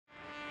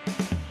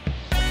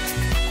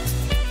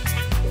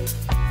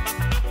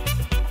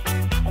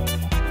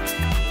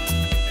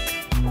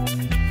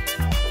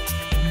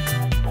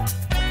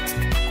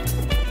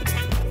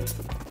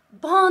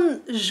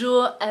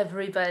Bonjour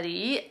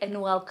everybody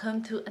and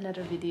welcome to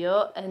another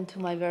video and to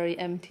my very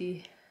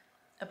empty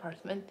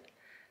apartment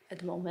at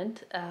the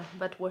moment,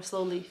 but we're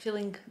slowly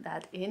filling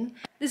that in.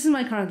 This is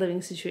my current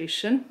living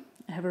situation.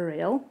 I have a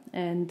rail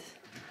and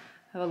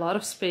have a lot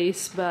of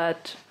space,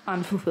 but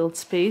unfulfilled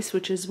space,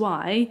 which is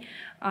why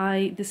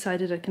I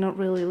decided I cannot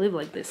really live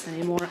like this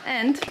anymore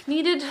and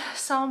needed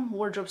some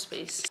wardrobe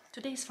space.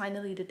 Today is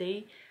finally the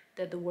day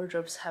that the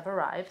wardrobes have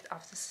arrived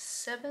after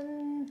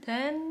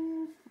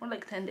 10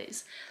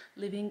 days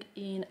living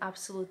in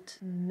absolute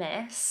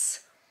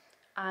mess.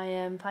 I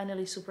am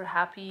finally super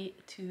happy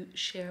to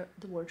share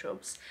the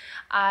wardrobes.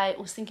 I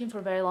was thinking for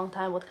a very long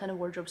time what kind of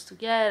wardrobes to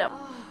get.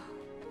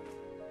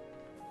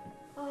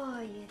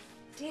 Oh, you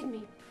did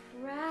me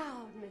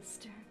proud,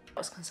 mister. I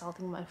was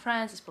consulting my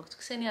friends, I spoke to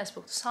Ksenia, I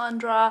spoke to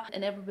Sandra,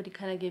 and everybody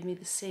kind of gave me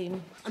the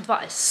same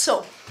advice.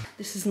 So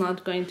this is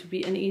not going to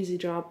be an easy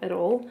job at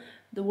all.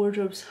 The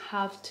wardrobes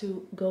have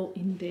to go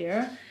in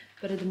there,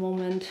 but at the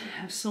moment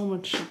I have so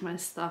much of my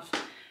stuff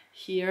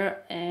here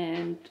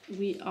and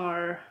we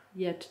are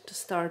yet to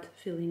start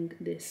filling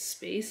this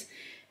space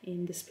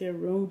in the spare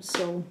room,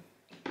 so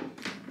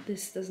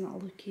this does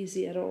not look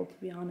easy at all, to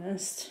be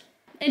honest.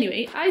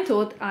 Anyway, I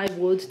thought I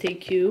would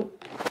take you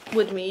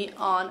with me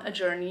on a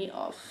journey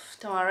of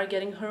Tamara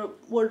getting her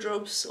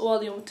wardrobes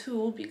volume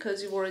 2,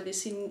 because you've already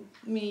seen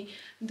me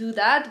do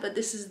that, but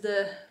this is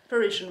the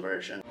Parisian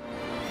version.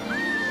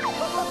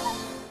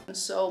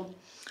 So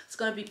it's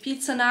gonna be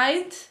pizza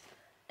night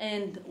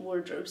and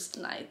wardrobes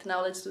night.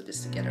 Now let's do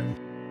this together.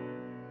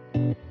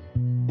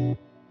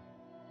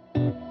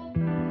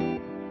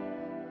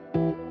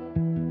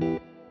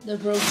 The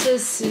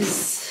process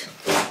is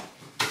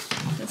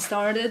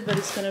started, but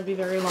it's gonna be a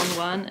very long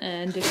one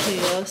and the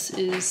chaos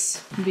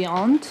is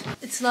beyond.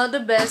 It's not the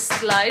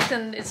best light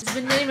and it's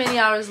been many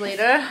hours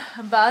later,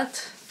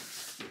 but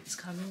it's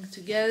coming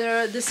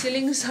together. The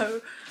ceilings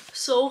are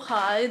so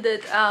high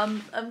that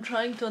I'm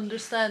trying to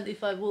understand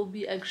if I will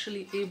be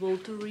actually able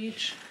to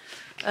reach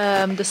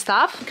the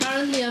stuff.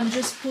 Currently I'm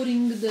just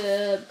putting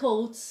the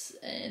coats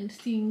and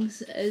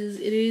things as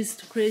it is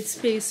to create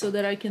space so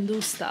that I can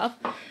do stuff,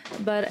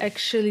 but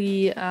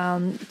actually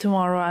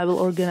tomorrow I will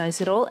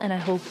organize it all and I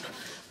hope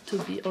to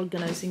be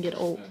organizing it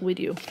all with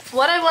you.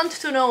 What I want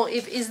to know,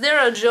 is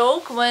there a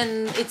joke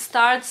when it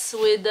starts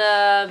with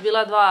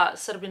Bila dva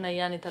Srbina i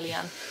jedan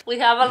Italijan? We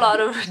have a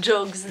lot of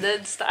jokes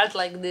that start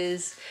like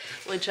this,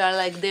 which are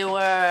like they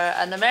were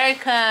an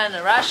American,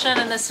 a Russian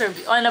and a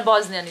Serbian, or and a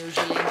Bosnian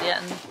usually in the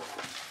end,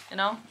 you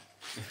know?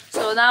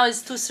 So now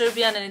it's two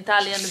Serbian and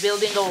Italian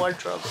building a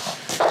wardrobe.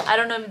 I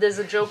don't know if there's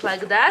a joke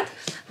like that,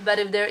 but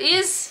if there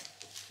is,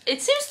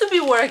 it seems to be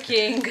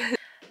working.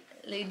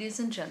 Ladies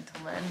and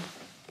gentlemen,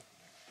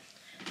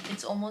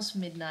 it's almost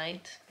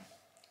midnight.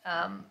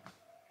 I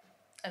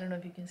don't know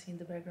if you can see in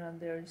the background,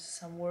 there's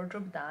some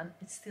wardrobe done.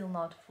 It's still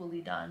not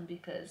fully done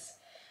because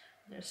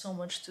there's so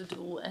much to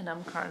do and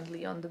I'm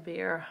currently on the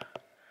bare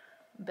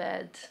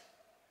bed,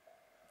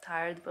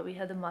 tired, but we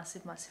had a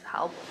massive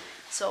help.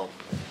 So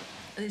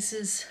this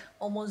is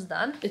almost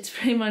done. It's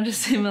pretty much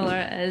similar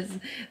as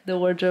the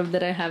wardrobe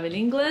that I have in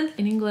England.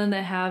 In England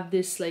I have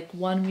this like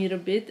 1 meter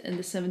bit and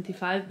the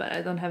 75, but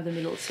I don't have the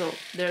middle, so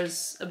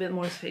there's a bit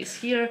more space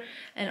here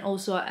and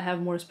also I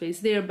have more space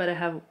there, but I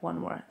have one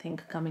more thing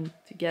coming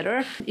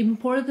together.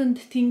 Important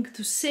thing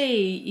to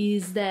say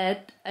is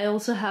that I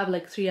also have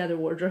like 3 other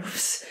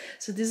wardrobes,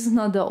 so this is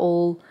not the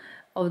all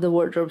of the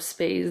wardrobe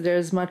space.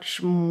 There's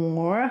much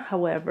more.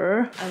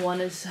 However, I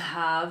wanted to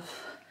have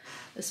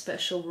a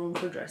special room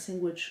for dressing,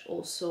 which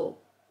also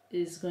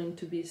is going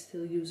to be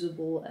still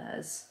usable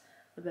as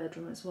a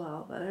bedroom as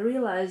well. But I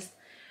realized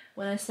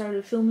when I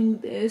started filming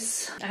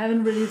this, I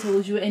haven't really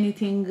told you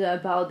anything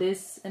about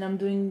this and I'm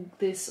doing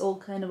this all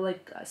kind of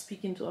like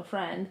speaking to a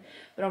friend,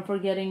 but I'm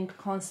forgetting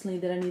constantly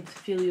that I need to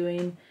fill you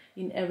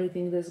in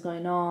everything that's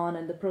going on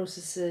and the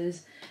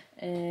processes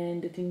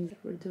and the things that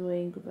we're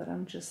doing, but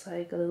I'm just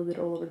like a little bit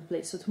all over the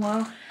place. So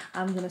tomorrow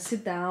I'm gonna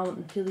sit down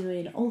and fill you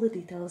in all the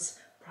details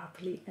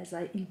properly as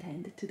I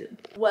intend to do.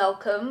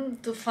 Welcome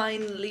to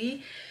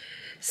finally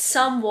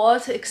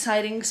somewhat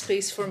exciting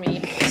space for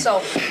me.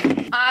 So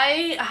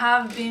I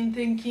have been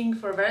thinking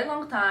for a very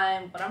long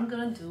time what I'm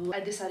gonna do.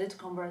 I decided to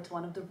convert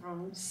one of the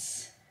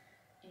rooms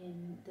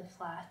in the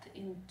flat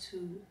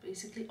into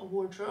basically a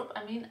wardrobe.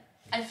 I mean,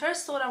 I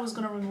first thought I was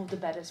gonna remove the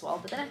bed as well,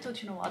 but then I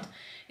thought, you know what,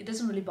 it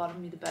doesn't really bother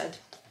me, the bed,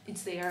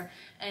 it's there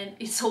and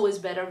it's always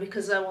better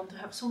because I want to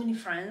have so many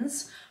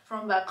friends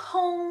from back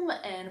home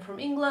and from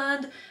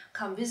England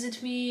come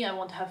visit me. I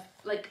want to have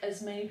like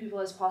as many people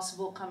as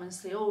possible come and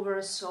stay over,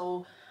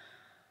 so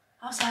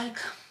I was like,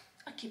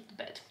 I keep the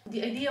bed.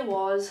 The idea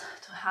was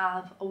to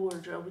have a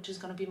wardrobe which is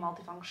going to be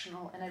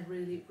multifunctional, and I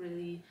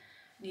really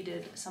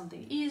needed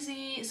something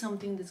easy,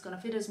 something that's going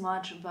to fit as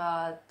much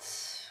but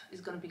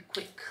is going to be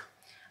quick.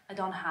 I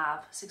don't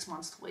have 6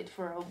 months to wait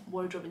for a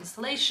wardrobe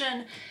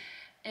installation,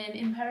 and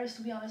in Paris,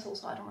 to be honest,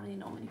 also I don't really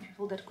know many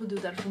people that could do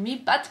that for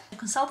me, but I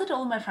consulted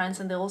all my friends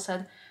and they all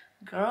said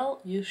girl,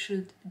 you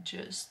should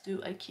just do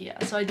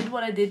IKEA. So I did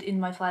what I did in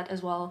my flat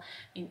as well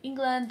in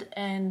England,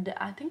 and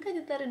I think I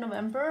did that in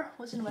November.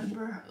 Was it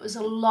November? It was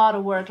a lot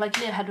of work.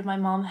 Luckily I had my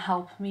mom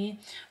help me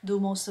do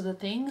most of the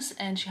things,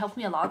 and she helped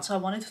me a lot, so I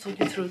wanted to take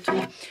you through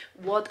to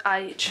what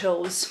I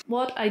chose.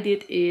 What I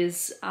did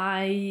is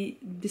I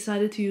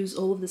decided to use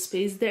all of the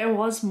space. There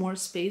was more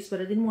space,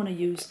 but I didn't want to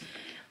use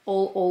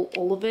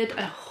all of it.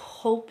 I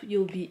hope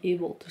you'll be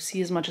able to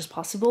see as much as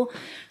possible.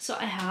 So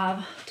I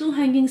have 2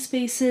 hanging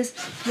spaces,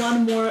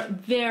 one more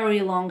very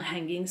long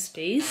hanging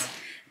space,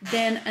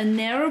 then a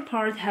narrow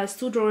part has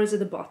 2 drawers at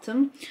the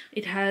bottom.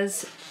 It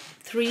has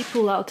 3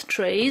 pull-out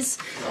trays,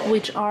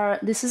 which are,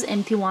 this is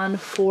empty one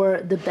for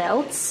the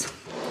belts,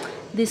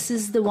 this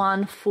is the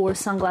one for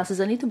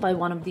sunglasses. I need to buy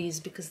one of these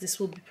because this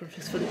will be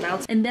perfect for the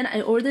belts. And then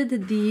I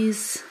ordered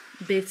these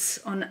bits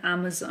on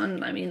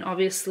Amazon. I mean,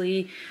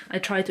 obviously I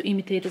tried to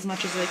imitate as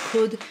much as I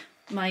could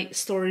my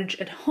storage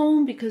at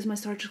home, because my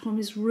storage at home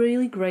is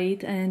really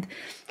great and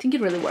I think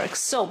it really works.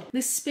 So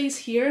this space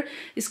here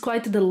is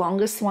quite the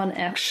longest one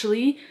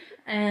actually,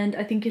 and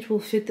I think it will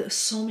fit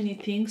so many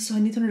things, so I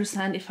need to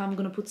understand if I'm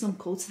gonna put some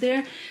coats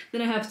there.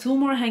 Then I have 2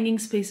 more hanging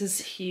spaces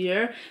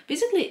here.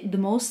 Basically the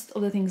most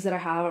of the things that I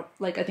have,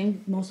 like I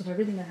think most of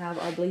everything I have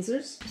are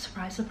blazers.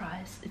 Surprise,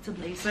 surprise, it's a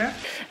blazer,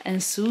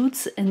 and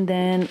suits, and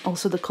then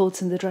also the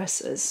coats and the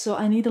dresses. So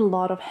I need a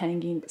lot of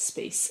hanging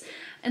space.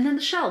 And then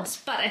the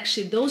shelves, but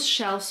actually those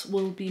shelves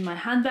will be my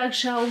handbag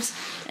shelves,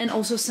 and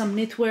also some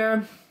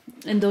knitwear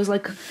and those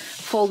like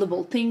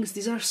foldable things.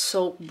 These are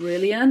so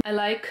brilliant. I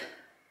like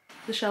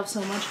the shelf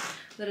so much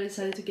that I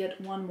decided to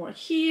get one more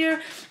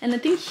here, and I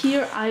think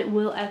here I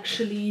will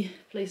actually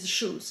place the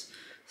shoes.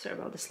 Sorry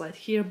about this light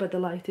here, but the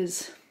light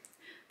is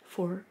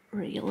for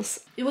reals.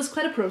 It was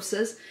quite a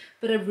process,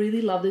 but I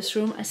really love this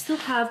room. I still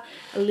have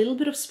a little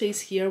bit of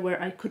space here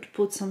where I could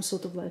put some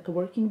sort of like a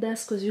working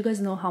desk, because you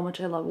guys know how much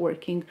I love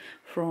working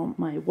from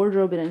my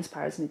wardrobe. It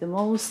inspires me the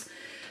most.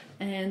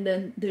 And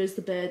then there's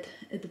the bed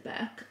at the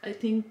back. I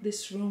think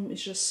this room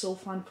is just so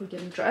fun for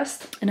getting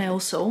dressed. And I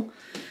also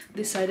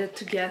decided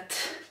to get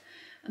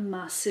a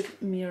massive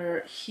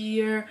mirror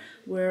here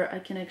where I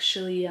can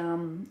actually,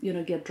 you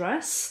know, get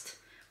dressed.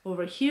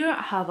 Over here,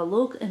 have a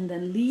look and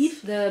then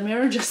leave. The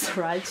mirror just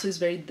arrived, so it's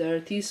very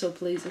dirty, so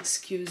please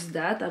excuse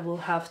that. I will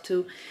have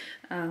to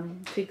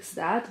fix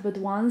that. But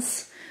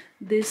once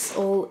this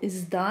all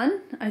is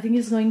done, I think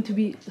it's going to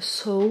be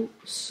so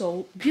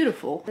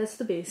beautiful. That's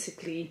the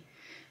basically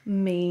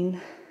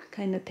main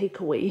kind of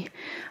takeaway.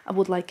 I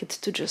would like it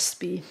to just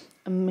be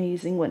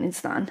amazing when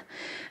it's done,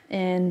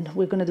 and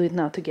we're gonna do it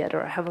now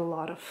together. I have a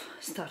lot of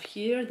stuff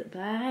here, the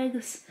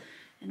bags,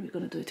 and we're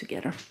gonna do it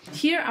together.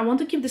 Here I want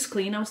to keep this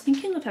clean. I was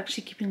thinking of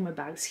actually keeping my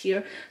bags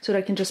here so that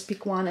I can just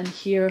pick one, and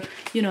here,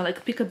 you know,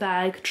 like pick a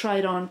bag, try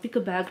it on, pick a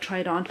bag, try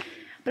it on.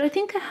 But I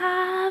think I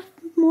have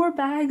more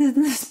bags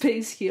than the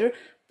space here.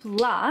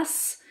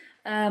 Plus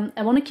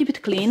I want to keep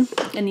it clean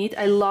and neat.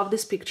 I love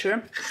this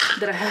picture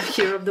that I have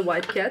here of the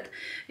white cat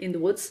in the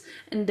woods.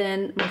 And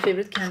then my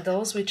favorite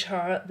candles, which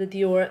are the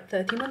Dior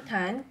 13 on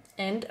 10.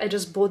 And I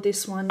just bought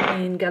this one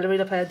in Gallery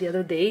Lafayette the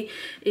other day.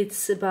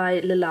 It's by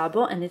Le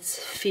Labo and it's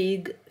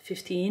Fig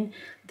 15.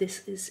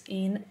 This is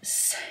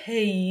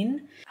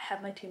insane. I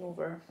have my team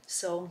over,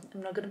 so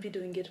I'm not going to be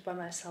doing it by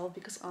myself,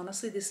 because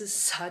honestly this is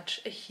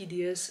such a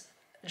hideous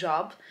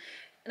job.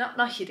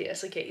 Not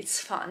hideous, okay, it's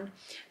fun,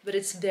 but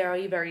it's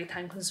very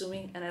time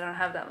consuming and I don't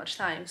have that much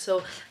time, so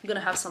I'm gonna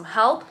have some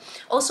help.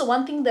 Also,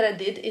 one thing that I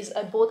did is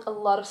I bought a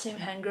lot of same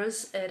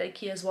hangers at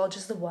IKEA as well,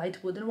 just the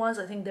white wooden ones.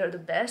 I think they're the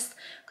best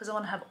because I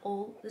want to have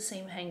all the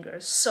same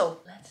hangers. So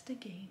let the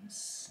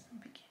games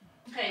begin.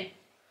 Okay,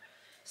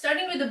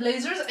 starting with the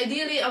blazers.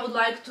 Ideally I would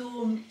like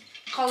to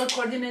color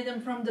coordinate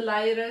them from the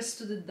lightest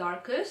to the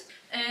darkest,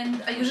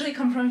 and I usually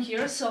come from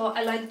here, so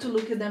I like to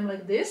look at them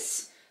like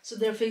this. So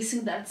they're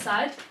facing that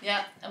side.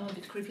 Yeah, I'm a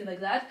bit creepy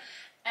like that.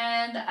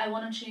 And I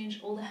want to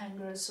change all the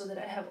hangers so that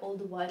I have all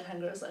the white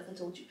hangers like I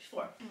told you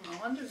before. I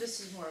wonder if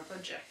this is more of a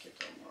jacket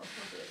or more of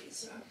a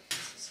blazer.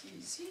 This is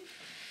easy.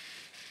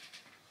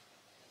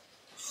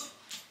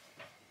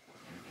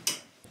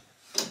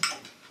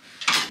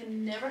 I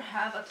can never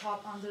have a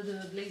top under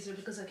the blazer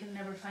because I can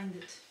never find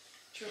it.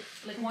 True.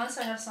 Like once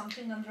I have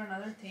something under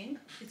another thing,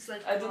 it's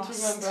like I don't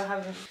remember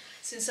having.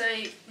 Since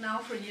now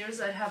for years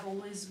I have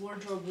always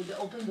wardrobe with the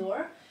open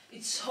door,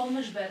 it's so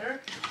much better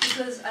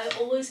because I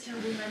always can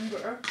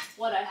remember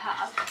what I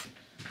have.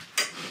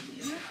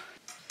 Here.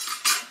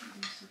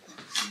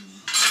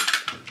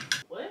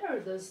 Where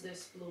does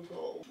this blue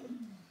go?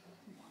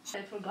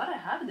 I forgot I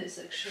have this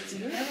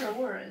actually. I never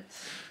wore it.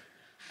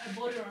 I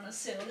bought it on a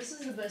sale. This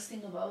is the best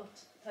thing about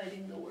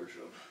tidying the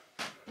wardrobe.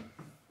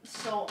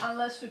 So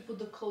unless we put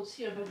the coats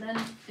here, but then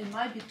it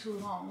might be too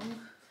long.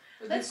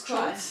 Let's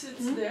try. It's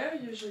there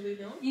usually,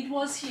 no? It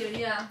was here,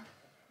 yeah.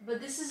 But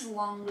this is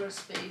longer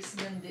space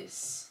than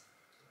this.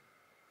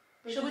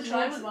 But shall we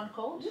try with one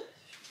coat? Yeah.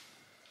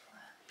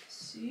 Let's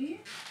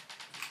see.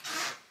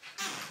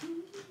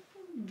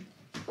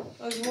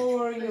 I was more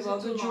worrying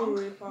about the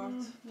jewelry part.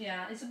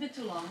 Yeah, it's a bit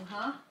too long,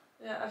 huh?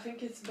 Yeah, I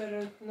think it's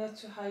better not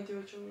to hide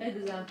your jewelry.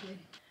 Exactly.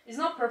 It's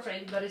not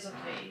perfect, but it's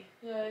okay.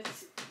 Yeah, It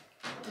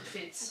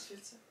fits. it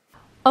fits.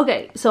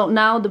 Okay, so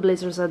now the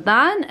blazers are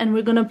done and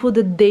we're gonna put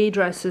the day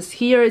dresses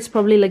here. It's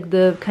probably like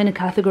the kind of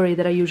category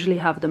that I usually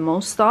have the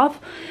most of.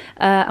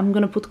 I'm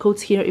gonna put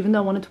coats here, even though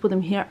I wanted to put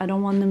them here. I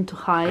don't want them to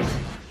hide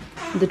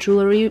the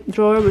jewelry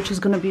drawer, which is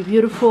gonna be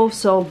beautiful.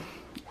 So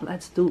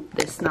let's do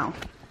this now.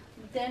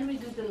 Then we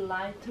do the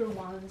lighter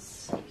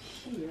ones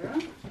here.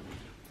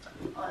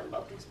 Oh, I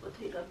love these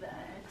potato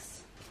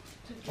bags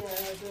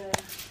together.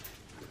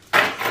 It's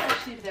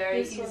actually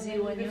very easy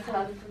when you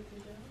have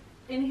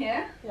in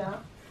here. Yeah.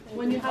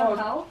 When you have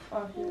help,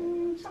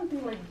 here.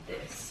 something like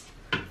this.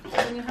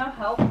 When you have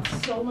help,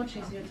 it's so much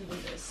easier to do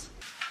this.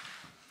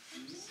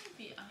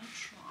 Maybe I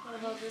try. What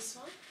about this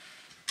one?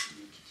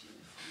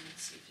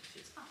 Let's see if it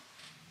fits. Oh.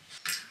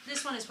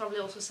 This one is probably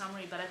also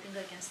summery, but I think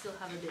I can still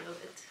have a bit of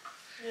it.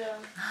 Yeah.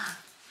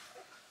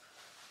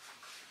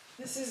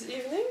 This is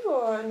evening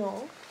or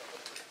no?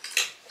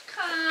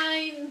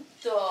 Kind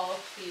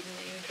of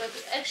evening, but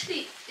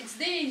actually it's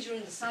day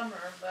during the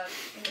summer, but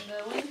in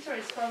the winter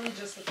it's probably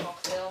just a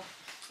cocktail.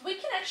 We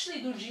can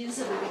actually do jeans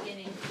at the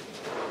beginning.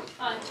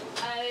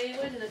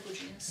 Where did I put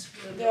jeans?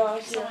 Yeah,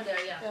 somewhere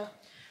there, yeah.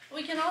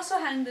 We can also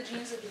hang the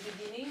jeans at the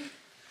beginning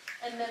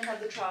and then have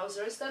the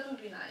trousers. That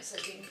would be nice, I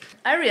think.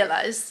 I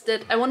realized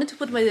that I wanted to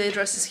put my day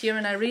dresses here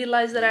and I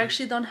realized that I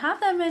actually don't have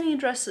that many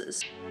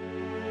dresses.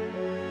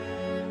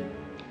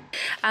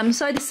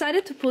 So I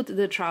decided to put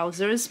the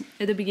trousers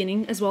at the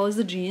beginning as well as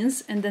the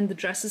jeans and then the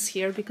dresses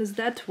here, because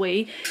that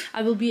way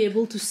I will be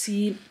able to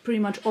see pretty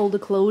much all the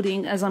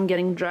clothing as I'm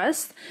getting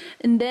dressed.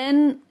 And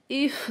then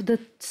if the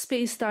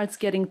space starts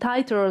getting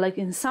tighter, or like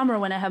in summer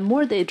when I have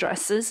more day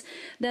dresses,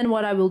 then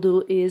what I will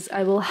do is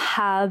I will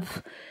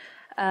have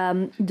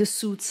the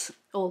suits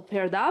all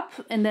paired up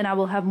and then I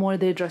will have more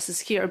day dresses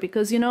here,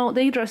 because you know,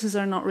 day dresses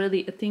are not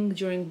really a thing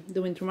during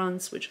the winter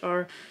months, which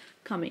are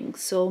coming.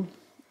 So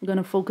I'm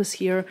gonna focus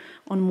here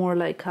on more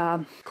like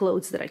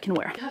clothes that I can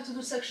wear. You have to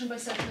do section by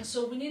section,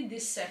 so we need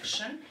this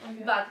section.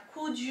 Okay. But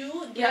could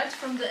you get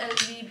from the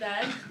LV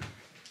bag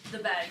the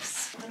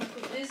bags? I'm gonna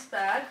put this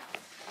bag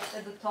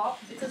at the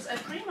top because I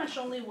pretty much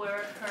only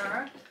wear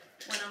her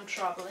when I'm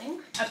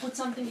traveling. I put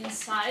something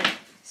inside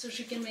so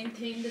she can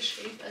maintain the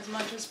shape as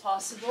much as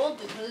possible,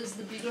 because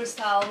the bigger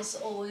styles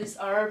always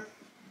are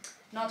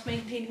not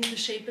maintaining the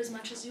shape as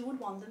much as you would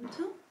want them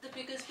to. The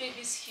biggest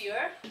baby's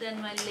here, then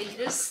my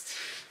latest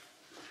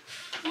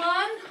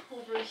one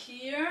over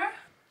here.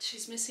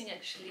 She's missing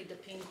actually the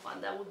pink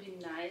one. That would be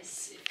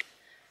nice if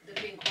the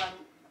pink one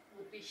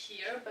would be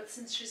here, but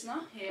since she's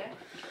not here,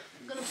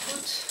 I'm gonna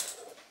put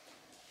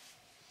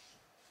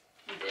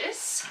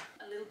this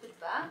a little bit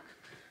back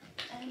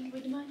and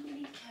with my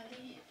mini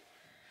Kelly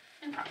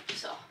and her.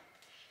 So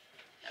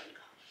there we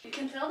go. You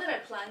can tell that I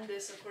planned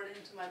this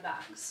according to my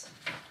bags.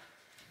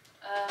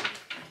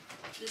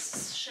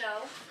 This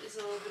shelf is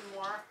a little bit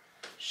more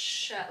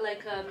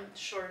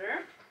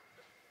shorter.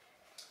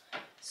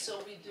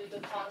 So we do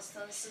the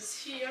constances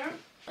here.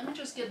 Let me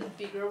just get the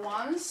bigger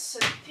ones.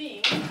 I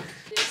think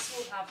this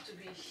will have to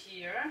be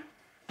here.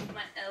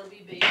 My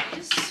LV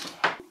babies.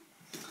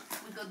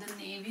 We got the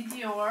navy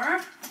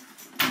Dior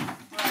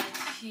right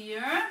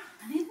here.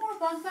 I need more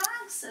bug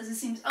bags, as it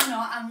seems. Oh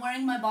no, I'm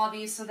wearing my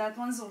Bobby, so that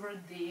one's over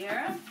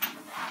there.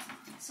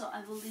 So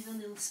I will leave a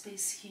little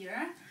space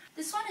here.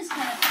 This one is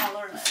kind of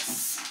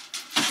colorless,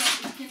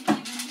 so it can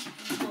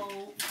even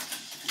go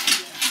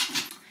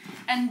here.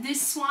 And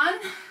this one,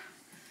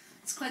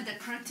 it's quite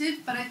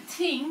decorative, but I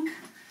think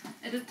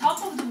at the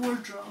top of the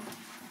wardrobe,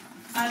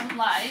 I would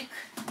like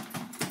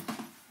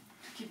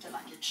to keep the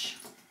luggage.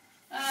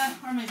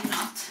 Or maybe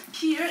not.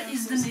 Here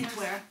is the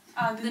knitwear.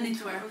 The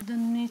knitwear. The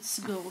knits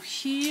go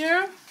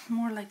here,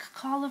 more like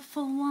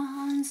colorful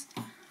ones.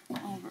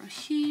 Over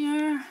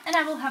here, and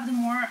I will have the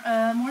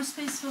more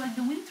space for like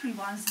the wintry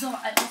ones, though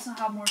I also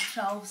have more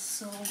shelves,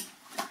 so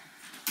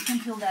you can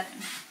fill that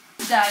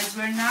in. Guys,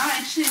 we're now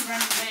actually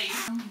running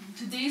late.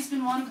 Today's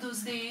been one of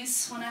those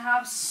days when I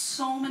have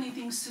so many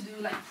things to do,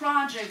 like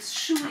projects,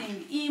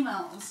 shooting,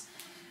 emails,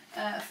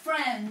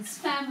 friends,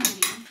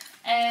 family,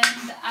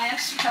 and I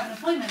actually have an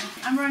appointment.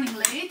 I'm running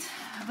late,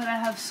 but I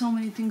have so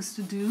many things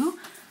to do.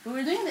 But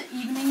we're doing the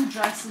evening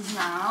dresses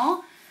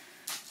now.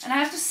 And I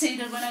have to say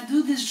that when I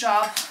do this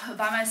job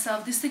by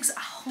myself, this takes a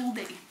whole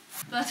day.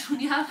 But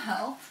when you have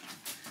help,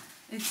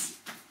 it's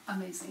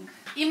amazing.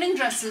 Evening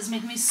dresses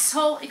make me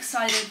so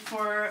excited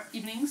for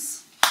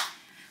evenings,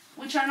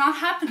 which are not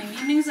happening.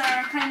 Evenings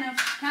are kind of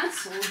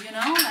cancelled, you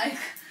know? Like,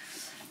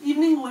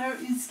 evening wear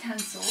is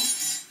cancelled.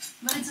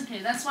 But it's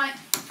okay. That's why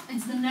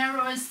it's the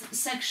narrowest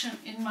section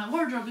in my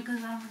wardrobe,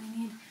 because I don't really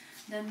need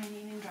that many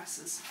evening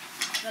dresses.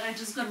 But I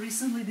just got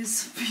recently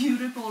this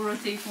beautiful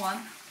rotate one.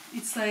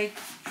 It's like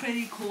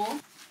pretty cool.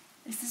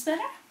 Is this better?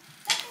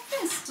 I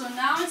think this. So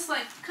now it's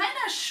like kind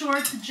of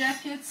short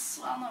jackets.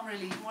 Well, not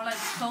really. More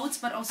like coats,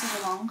 but also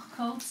the long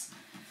coats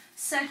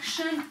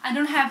section. I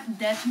don't have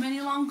that many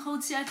long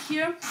coats yet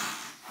here.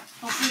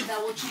 Hopefully that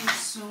will change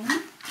soon.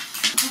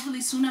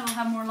 hopefully soon I will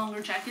have more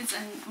longer jackets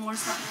and more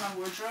stuff in my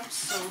wardrobe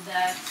so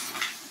that,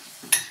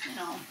 you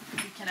know,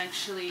 we can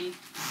actually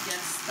get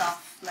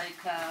stuff like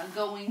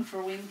going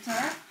for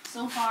winter.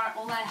 So far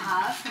all I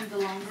have from the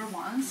longer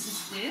ones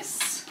is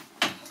this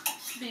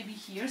baby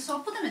here, so I'll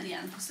put them at the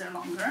end because they're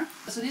longer.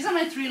 So these are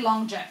my 3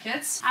 long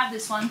jackets. I have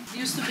this one, it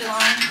used to belong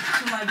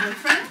to my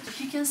boyfriend.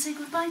 He can say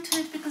goodbye to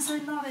it because I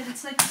love it.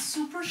 It's like a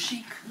super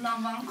chic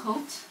lanvin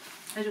coat.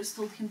 I just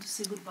told him to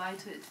say goodbye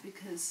to it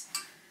because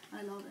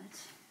I love it.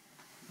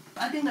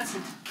 I think that's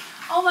it.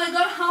 Oh my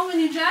god, how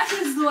many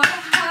jackets do I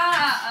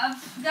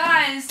have?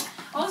 Guys,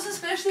 also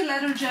especially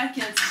leather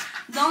jackets.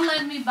 Don't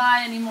let me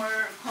buy any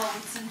more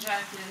coats and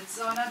jackets.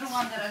 So another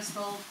one that I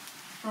stole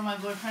from my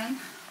boyfriend.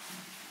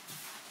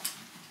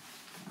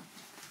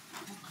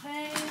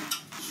 Okay,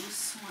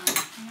 this one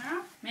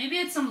here. Maybe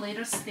at some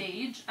later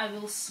stage I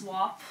will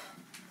swap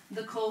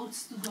the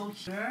coats to go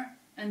here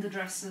and the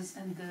dresses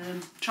and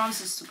the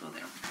trousers to go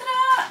there.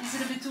 Ta-da! Is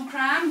it a bit too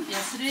cramped?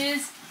 Yes it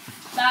is,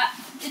 but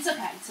it's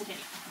okay, it's okay.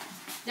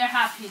 They're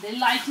happy, they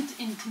like it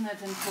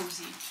intimate and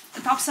cozy. The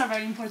tops are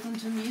very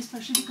important to me,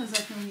 especially because I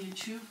film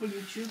for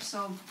YouTube,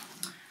 so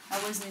I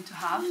always need to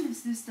have.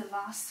 Is this the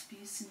last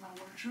piece in my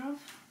wardrobe?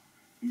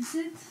 Is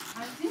it?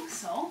 I think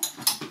so.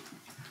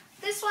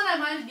 This one I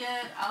might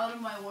get out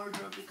of my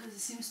wardrobe because it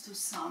seems too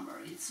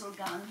summery. It's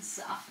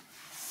organza.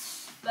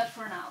 But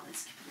for now,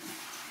 let's keep it in.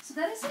 So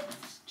that is it.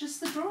 Just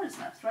the drawers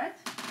left, right?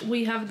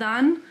 We have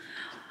done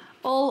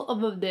all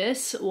of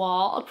this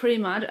wall pretty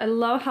much. I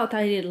love how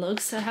tidy it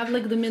looks. I have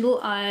like the middle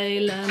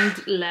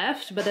island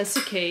left, but that's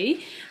okay.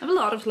 I have a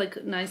lot of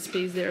like nice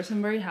space there, so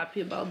I'm very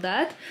happy about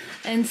that.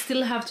 And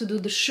still have to do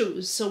the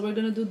shoes, so we're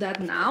gonna do that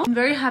now. I'm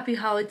very happy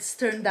how it's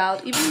turned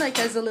out, even like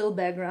as a little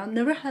background.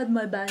 Never had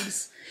my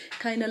bags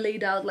kind of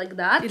laid out like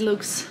that. It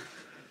looks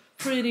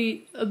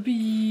pretty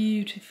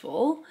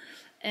beautiful,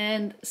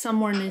 and some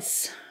more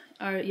knits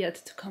are yet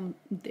to come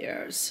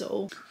there.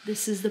 So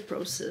this is the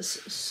process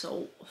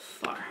so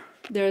far.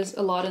 There's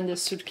a lot in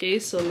this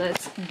suitcase, so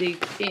let's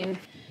dig in.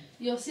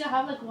 You'll see I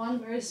have like one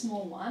very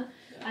small one.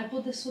 I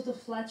put the sort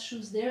of flat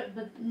shoes there,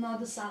 but not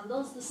the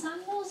sandals. The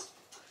sandals,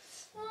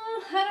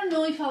 I don't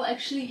know if I'll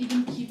actually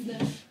even keep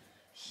them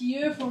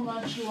here for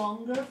much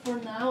longer. For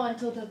now, I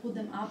thought I'd put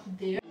them up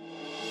there.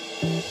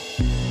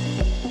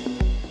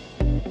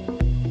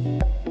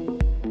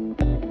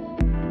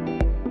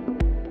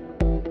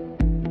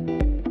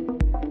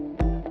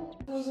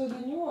 Those are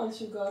the new ones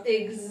you got.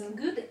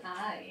 Good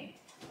eye.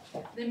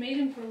 They made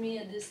them for me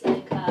at this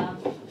like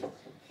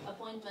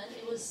appointment.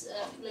 It was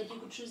like you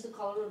could choose the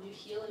color of your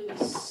heel. It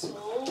was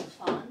so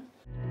fun.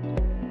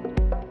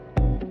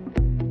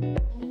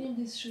 Many of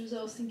these shoes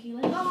I was thinking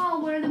like, oh,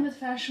 I'll wear them at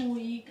Fashion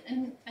Week,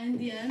 and in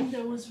the end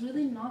there was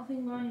really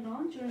nothing going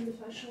on during the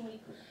Fashion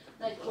Week.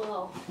 Like,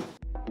 well.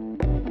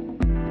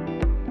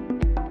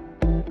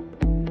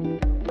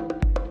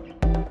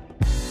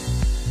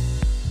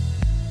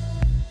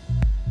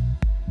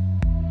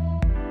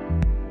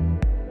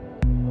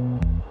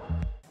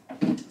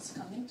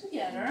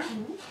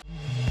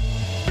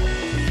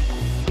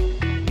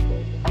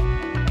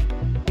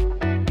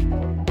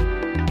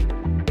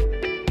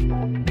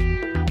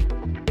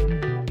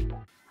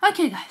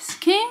 Okay guys,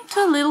 came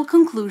to a little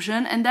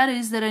conclusion, and that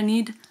is that I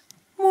need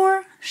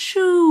more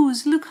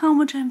shoes. Look how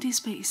much empty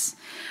space.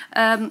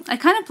 I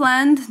kind of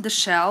planned the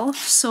shelf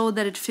so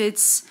that it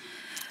fits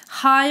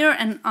higher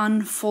and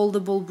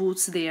unfoldable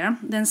boots there,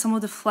 then some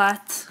of the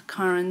flat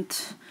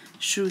current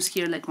shoes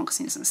here like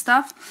moccasins and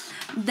stuff.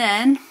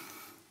 Then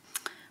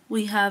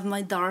we have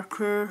my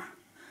darker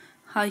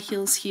high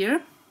heels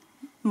here,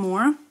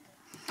 more,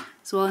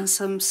 as well as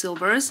some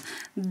silvers.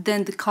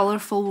 Then the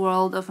colorful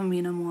world of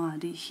Amina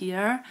Muaddi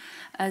here,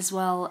 as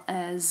well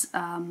as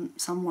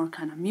some more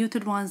kind of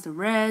muted ones, the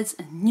reds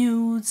and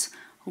nudes,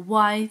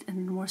 white,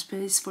 and more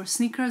space for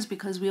sneakers,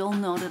 because we all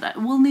know that I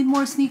will need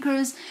more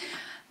sneakers.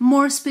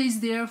 More space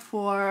there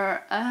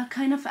for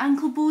kind of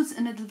ankle boots,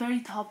 and at the very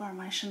top are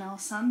my Chanel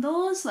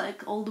sandals,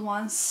 like all the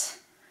ones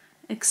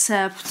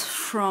except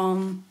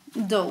from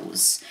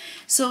those.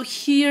 So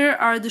here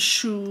are the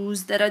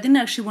shoes that I didn't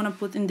actually want to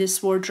put in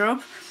this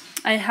wardrobe.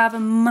 I have a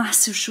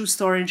massive shoe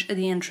storage at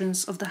the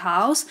entrance of the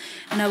house,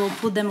 and I will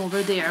put them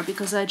over there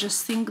because I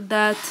just think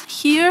that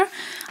here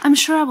I'm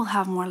sure I will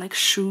have more like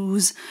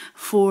shoes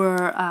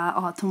for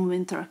autumn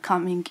winter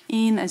coming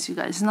in, as you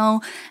guys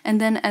know.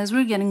 And then as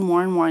we're getting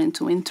more and more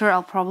into winter,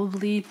 I'll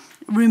probably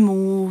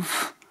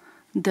remove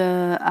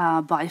the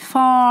By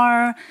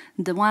Far,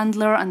 the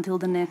Wandler until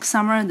the next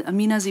summer. The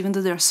Aminas, even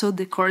though they're so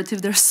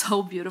decorative, they're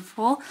so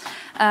beautiful.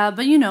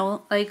 But you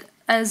know, like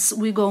as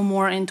we go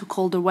more into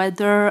colder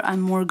weather,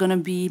 I'm more gonna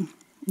be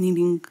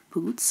needing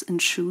boots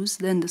and shoes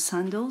than the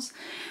sandals.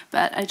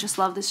 But I just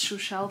love this shoe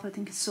shelf. I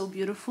think it's so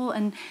beautiful.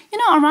 And you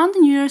know, around the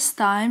New Year's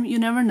time, you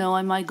never know,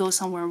 I might go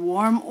somewhere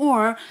warm,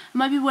 or I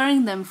might be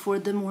wearing them for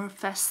the more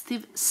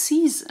festive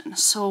season.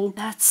 So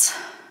that's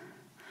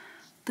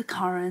the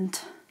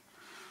current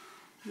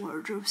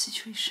wardrobe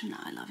situation.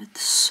 I love it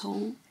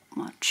so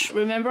much.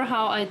 Remember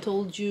how I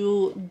told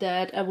you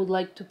that I would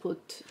like to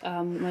put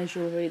my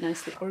jewelry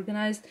nicely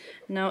organized?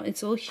 Now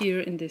it's all here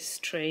in this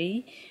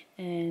tray,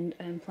 and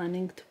I'm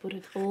planning to put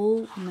it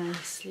all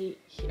nicely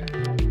here.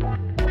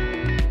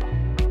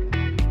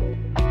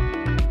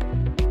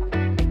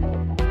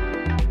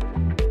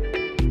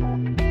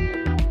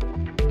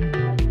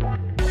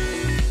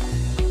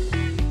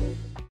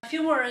 A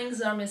few more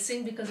rings are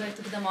missing because I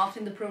took them off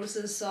in the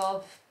process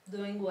of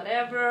doing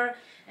whatever,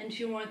 and a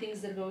few more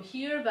things that go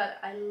here, but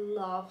I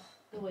love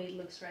the way it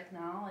looks right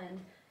now, and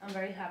I'm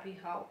very happy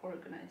how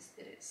organized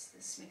it is.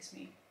 This makes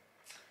me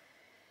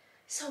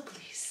so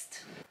pleased.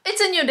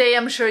 It's a new day,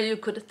 I'm sure you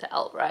could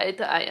tell, right?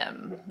 I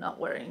am not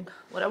wearing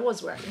what I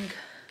was wearing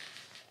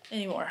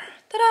anymore.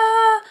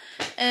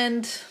 Ta-da!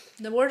 And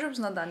the wardrobe's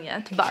not done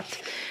yet,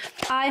 but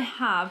I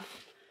have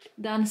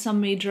done some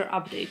major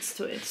updates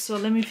to it, so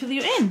let me fill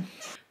you in.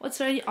 What's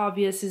very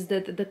obvious is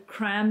that the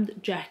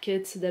crammed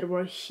jackets that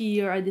were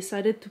here, I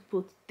decided to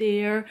put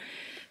there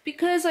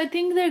because I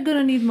think they're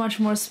gonna need much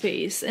more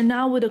space. And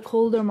now with the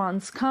colder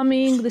months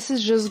coming, this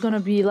is just gonna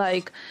be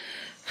like,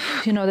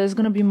 you know, there's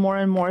gonna be more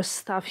and more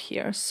stuff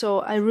here. So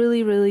I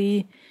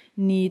really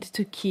need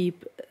to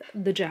keep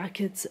the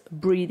jackets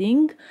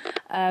breathing.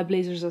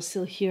 Blazers are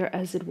still here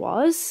as it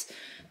was.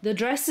 The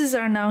dresses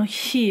are now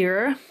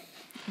here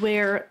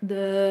where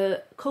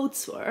the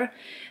coats were,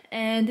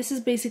 and this is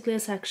basically a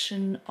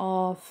section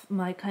of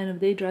my kind of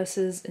day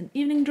dresses and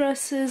evening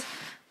dresses.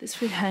 This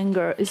free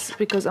hanger is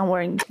because I'm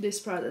wearing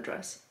this Prada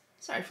dress.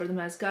 Sorry for the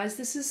mess, guys.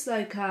 This is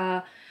like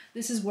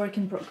this is work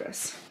in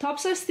progress.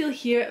 Tops are still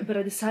here, but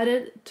I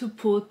decided to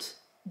put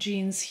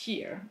jeans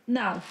here.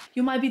 Now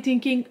you might be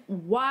thinking,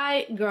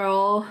 why,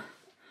 girl,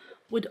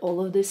 with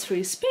all of this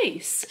free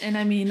space? And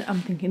I mean, I'm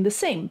thinking the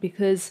same,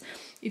 because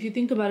if you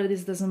think about it,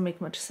 this doesn't make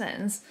much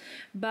sense.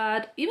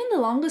 But even the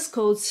longest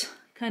coats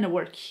kind of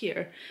work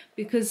here,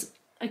 because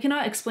I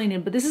cannot explain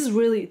it, but this is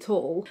really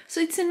tall. So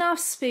it's enough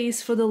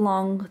space for the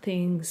long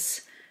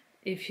things.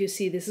 If you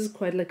see, this is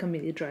quite like a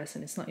midi dress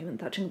and it's not even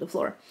touching the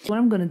floor. What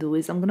I'm gonna do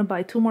is I'm gonna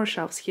buy 2 more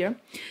shelves here.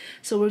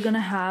 So we're gonna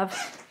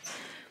have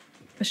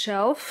a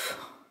shelf,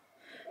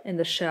 and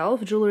the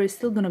shelf jewelry is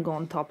still gonna go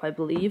on top, I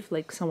believe,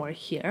 like somewhere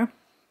here.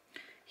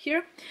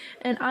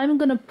 And I'm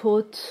gonna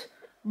put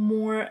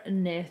more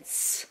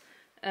knits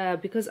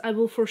because I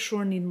will for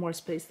sure need more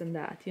space than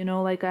that, you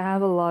know, like I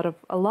have a lot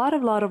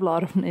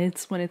of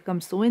knits when it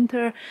comes to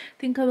winter. I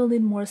think I will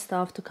need more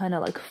stuff to kind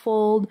of like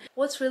fold.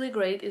 What's really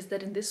great is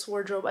that in this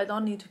wardrobe I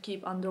don't need to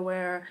keep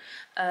underwear,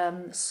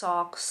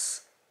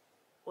 socks,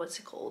 what's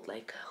it called,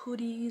 like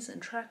hoodies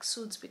and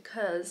tracksuits,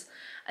 because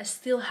I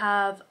still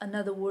have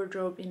another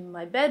wardrobe in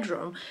my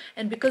bedroom,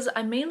 and because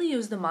I mainly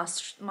use the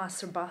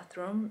master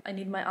bathroom, I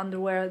need my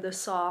underwear, the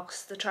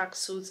socks, the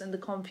tracksuits, and the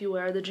comfy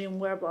wear, the gym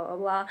wear, blah blah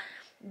blah.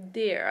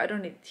 There, I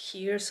don't need it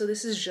here, so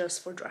this is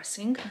just for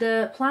dressing.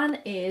 The plan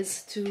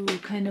is to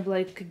kind of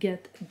like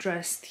get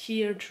dressed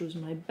here, choose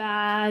my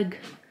bag,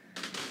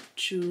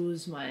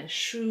 choose my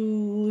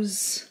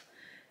shoes,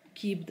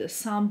 keep the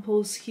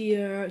samples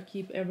here,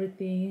 keep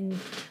everything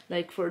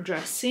like for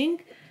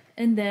dressing,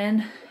 and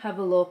then have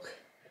a look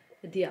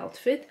at the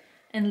outfit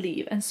and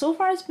leave. And so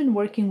far it's been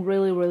working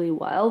really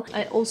well.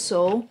 I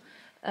also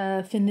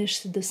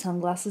finished the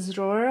sunglasses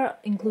drawer,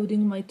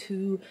 including my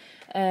 2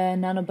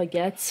 nano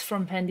baguettes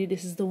from Fendi.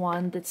 This is the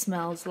one that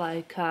smells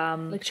like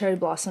cherry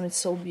blossom. It's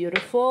so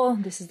beautiful.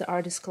 This is the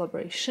artist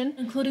collaboration,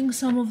 including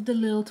some of the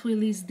little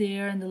twillies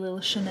there and the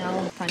little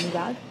Chanel tiny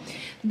bag.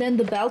 Then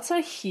the belts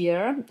are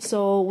here.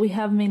 So we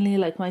have mainly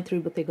like my 3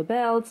 Bottega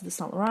belts, the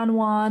Saint Laurent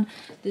one,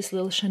 this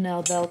little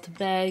Chanel belt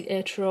bag,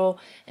 Etro,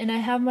 and I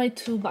have my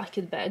 2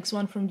 bucket bags,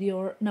 one from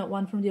Dior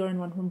and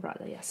one from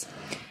Prada, yes,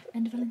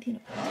 and Valentino.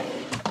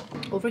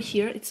 Over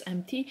here it's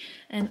empty,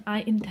 and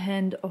I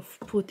intend of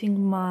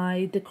putting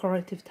my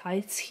decorative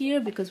tights here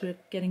because we're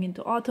getting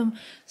into autumn.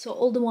 So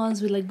all the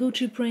ones with like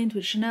Gucci print,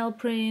 with Chanel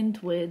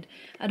print, with,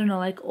 I don't know,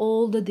 like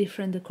all the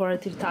different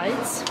decorative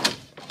tights.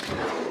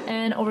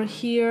 And over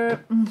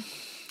here,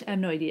 I have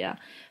no idea,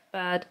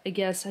 but I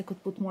guess I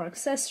could put more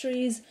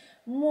accessories,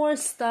 more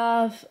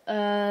stuff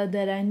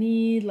that I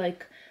need,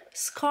 like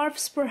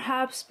scarves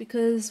perhaps,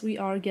 because we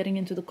are getting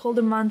into the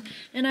colder month,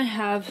 and I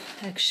have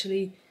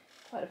actually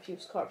quite a few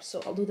scarves,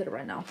 so I'll do that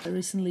right now. I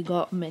recently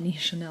got many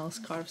Chanel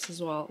scarves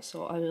as well,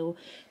 so I will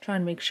try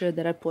and make sure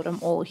that I put them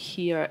all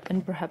here,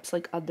 and perhaps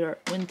like other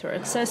winter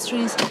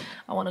accessories.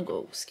 I want to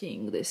go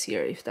skiing this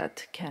year if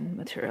that can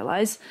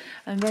materialize.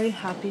 I'm very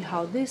happy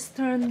how this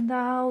turned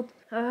out.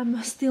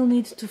 Still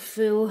need to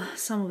fill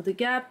some of the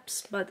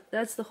gaps, but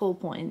that's the whole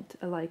point.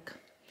 I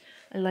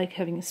like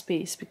having a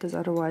space because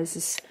otherwise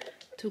it's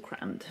too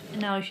crammed.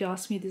 And now if you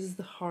ask me, this is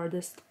the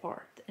hardest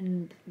part,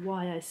 and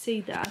why I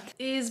say that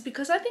is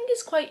because I think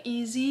it's quite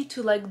easy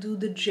to like do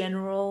the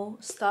general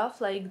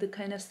stuff, like the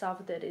kind of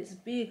stuff that is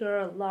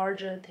bigger,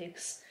 larger,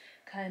 takes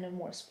kind of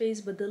more space,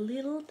 but the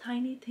little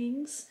tiny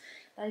things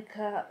like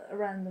a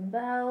random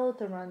belt,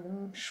 a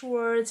random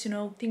shorts, you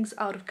know, things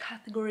out of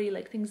category,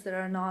 like things that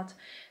are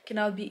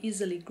cannot be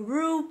easily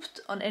grouped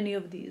on any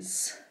of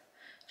these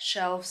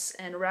shelves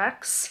and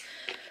racks.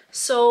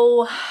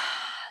 So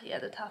yeah,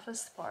 the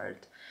toughest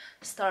part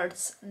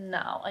starts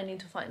now. I need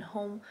to find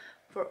home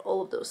for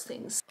all of those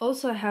things.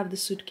 Also, I have the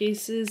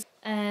suitcases,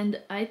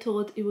 and I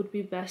thought it would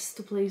be best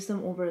to place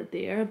them over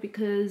there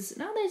because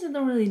nowadays I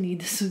don't really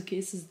need the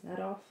suitcases that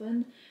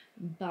often,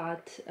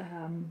 but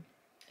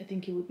I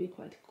think it would be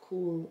quite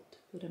cool to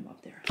put them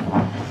up there.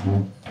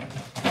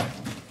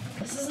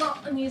 This is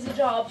not an easy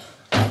job.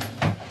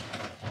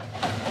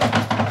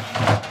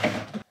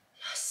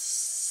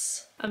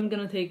 Yes! I'm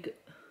gonna take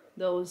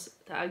those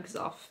tags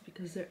off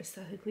because they're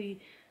aesthetically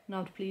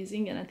not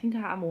pleasing, and I think I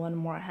have one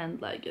more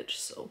hand luggage,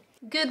 so.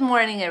 Good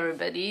morning,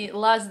 everybody.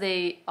 Last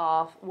day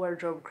of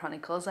Wardrobe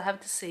Chronicles. I have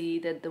to say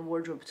that the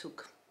wardrobe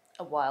took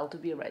a while to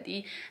be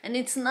ready, and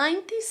it's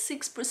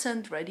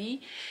 96%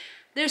 ready.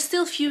 There's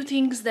still few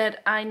things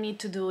that I need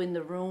to do in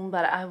the room,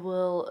 but I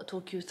will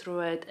talk you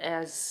through it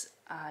as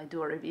I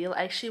do a reveal.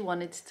 I actually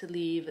wanted to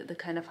leave the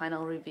kind of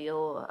final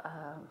reveal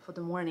for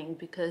the morning,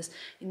 because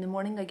in the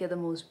morning I get the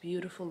most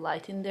beautiful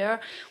light in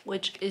there,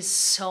 which is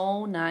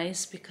so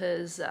nice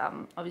because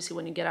obviously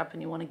when you get up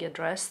and you want to get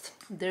dressed,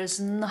 there's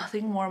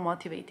nothing more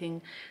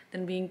motivating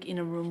than being in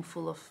a room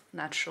full of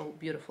natural,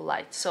 beautiful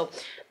light. So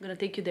I'm gonna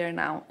take you there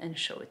now and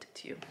show it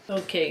to you.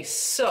 Okay,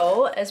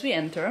 so as we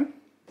enter,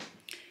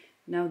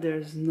 now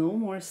there's no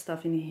more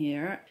stuff in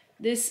here.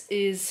 This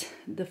is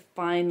the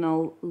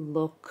final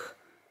look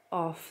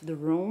of the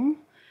room,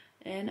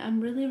 and I'm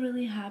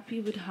really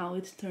happy with how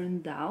it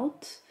turned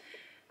out.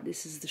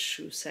 This is the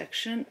shoe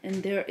section,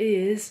 and there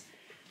is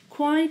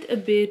quite a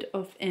bit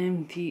of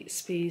empty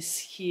space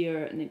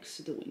here next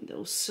to the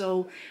window.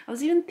 So I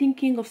was even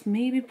thinking of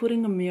maybe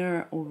putting a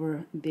mirror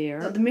over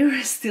there. The mirror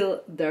is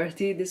still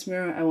dirty. This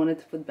mirror I wanted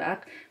to put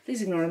back.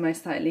 Please ignore my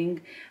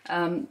styling.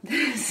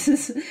 This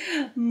is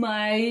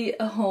my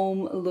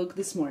home look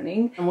this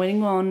morning. I'm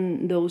waiting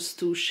on those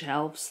two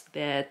shelves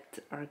that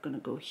are gonna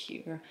go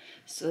here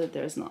so that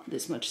there's not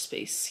this much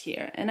space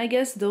here. And I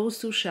guess those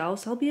two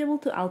shelves I'll be able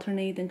to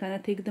alternate and kind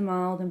of take them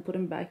out and put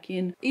them back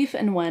in if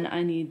and when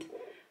I need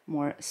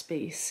more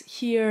space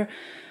here.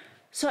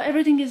 So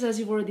everything is as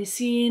you've already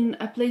seen.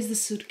 I placed the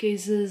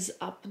suitcases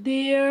up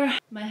there.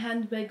 My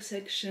handbag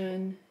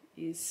section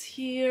is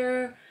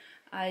here.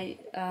 I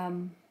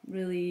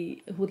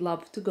really would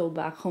love to go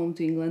back home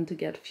to England to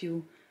get a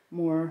few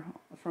more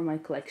from my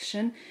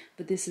collection,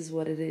 but this is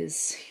what it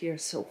is here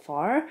so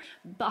far.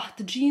 But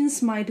the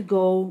jeans might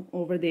go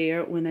over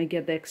there when I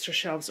get the extra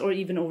shelves, or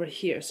even over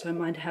here, so I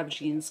might have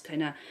jeans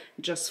kind of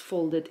just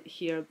folded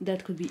here.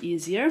 That could be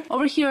easier.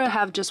 Over here I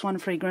have just one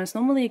fragrance.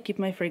 Normally I keep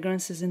my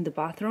fragrances in the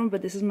bathroom,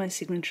 but this is my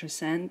signature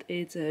scent.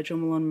 It's Jo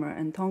Malone Myrrh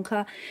and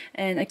Tonka,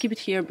 and I keep it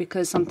here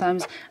because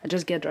sometimes I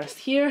just get dressed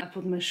here, I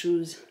put my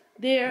shoes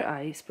there,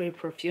 I spray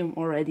perfume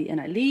already,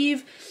 and I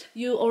leave.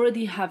 You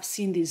already have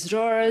seen these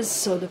drawers.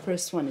 So the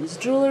first one is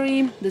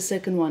jewelry, the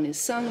second one is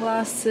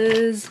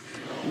sunglasses,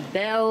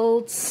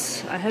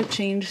 belts. I have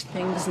changed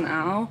things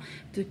now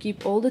to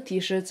keep all the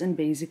t-shirts and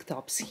basic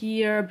tops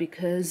here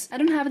because I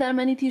don't have that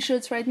many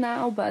t-shirts right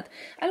now, but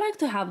I like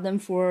to have them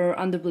for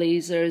under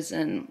blazers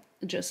and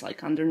just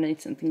like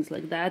underneaths and things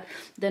like that.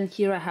 Then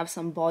here I have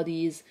some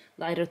bodies,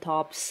 lighter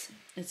tops,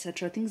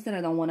 etc. Things that I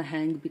don't want to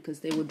hang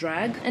because they would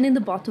drag. And in the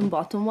bottom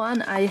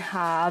one I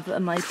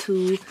have my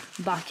two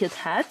bucket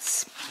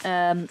hats,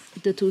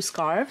 the two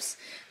scarves.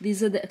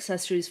 These are the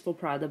accessories for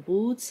Prada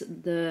boots,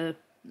 the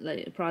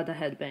Prada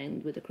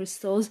headband with the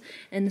crystals,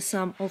 and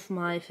some of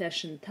my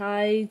fashion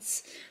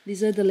tights.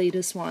 These are the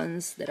latest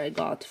ones that I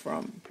got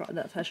from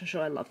Prada fashion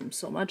show. I love them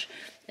so much.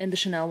 And the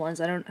Chanel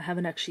ones, I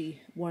haven't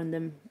actually worn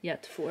them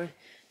yet for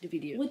the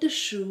video. With the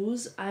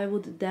shoes, I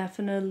would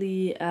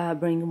definitely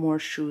bring more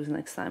shoes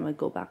next time I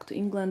go back to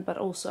England, but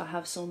also I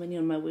have so many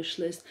on my wish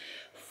list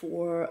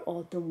for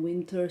autumn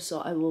winter, so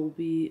I will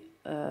be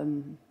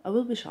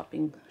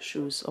shopping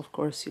shoes. Of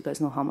course, you guys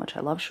know how much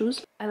I love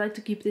shoes. I like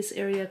to keep this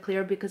area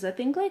clear because I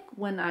think like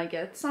when I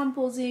get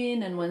samples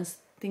in and when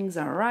things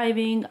are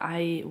arriving,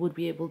 I would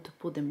be able to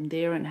put them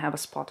there and have a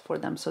spot for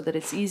them so that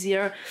it's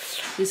easier.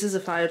 This is a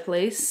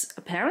fireplace.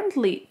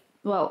 Apparently,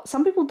 well,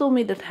 some people told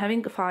me that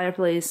having a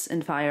fireplace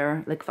and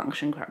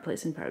functioning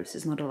fireplace in Paris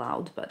is not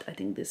allowed, but I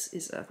think this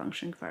is a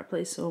functioning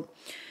fireplace, so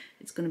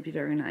it's gonna be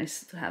very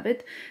nice to have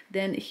it.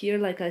 Then here,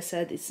 like I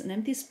said, it's an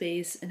empty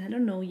space, and I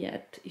don't know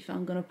yet if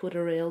I'm gonna put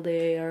a rail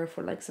there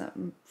for like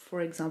some,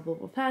 for example,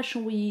 for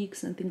fashion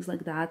weeks and things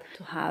like that,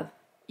 to have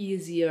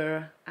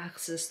easier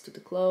access to the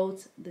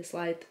clothes. This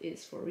light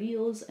is for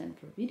reels and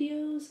for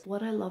videos.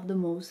 What I love the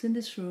most in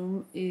this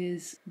room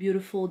is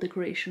beautiful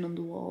decoration on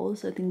the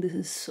walls. I think this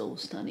is so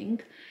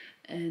stunning,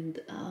 and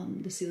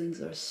the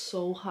ceilings are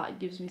so high. It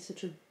gives me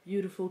such a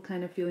beautiful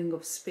kind of feeling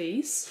of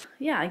space.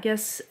 Yeah, I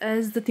guess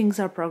as the things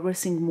are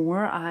progressing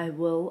more, I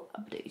will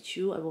update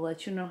you. I will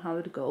let you know how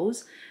it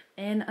goes,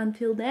 and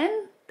until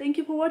then, thank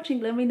you for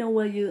watching. Let me know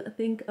what you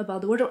think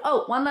about the wardrobe.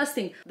 Oh, one last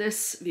thing,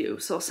 this view.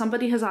 So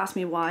somebody has asked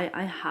me why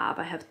I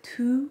have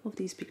two of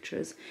these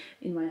pictures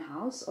in my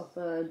house of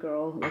a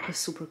girl, like a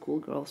super cool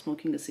girl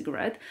smoking a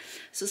cigarette.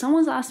 So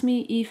someone's asked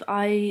me if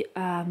I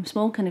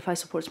smoke and if I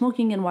support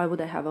smoking, and why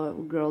would I have a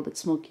girl that's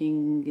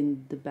smoking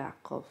in the back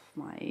of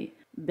my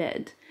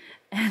bed.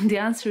 And the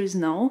answer is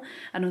no.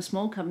 I don't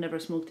smoke. I've never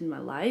smoked in my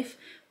life,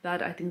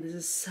 but I think this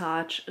is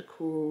such a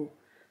cool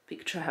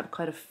picture. I have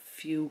quite a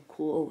few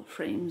cool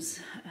frames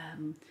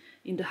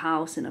in the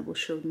house, and I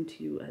will show them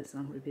to you as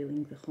I'm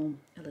revealing the home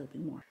a little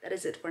bit more. That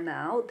is it for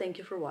now. Thank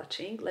you for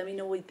watching. Let me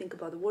know what you think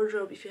about the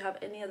wardrobe. If you have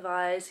any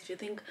advice, if you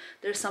think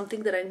there's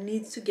something that I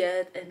need to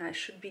get and I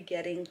should be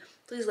getting,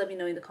 please let me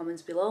know in the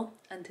comments below.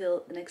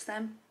 Until the next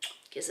time,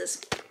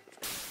 kisses.